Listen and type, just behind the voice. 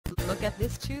look at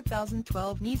this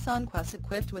 2012 Nissan Quest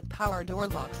equipped with power door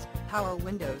locks, power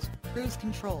windows, cruise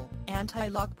control,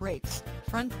 anti-lock brakes,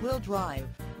 front-wheel drive,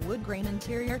 wood grain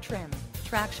interior trim,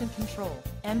 traction control,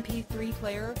 MP3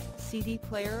 player, CD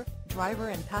player, driver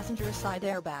and passenger side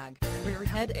airbag, rear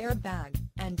head airbag,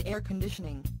 and air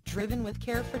conditioning. Driven with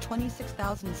care for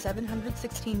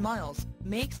 26,716 miles,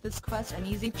 makes this Quest an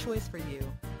easy choice for you.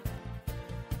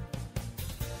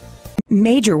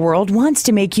 Major World wants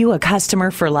to make you a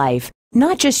customer for life.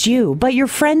 Not just you, but your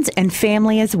friends and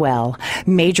family as well.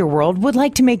 Major World would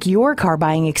like to make your car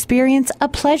buying experience a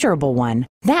pleasurable one.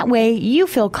 That way, you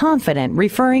feel confident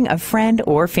referring a friend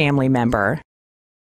or family member.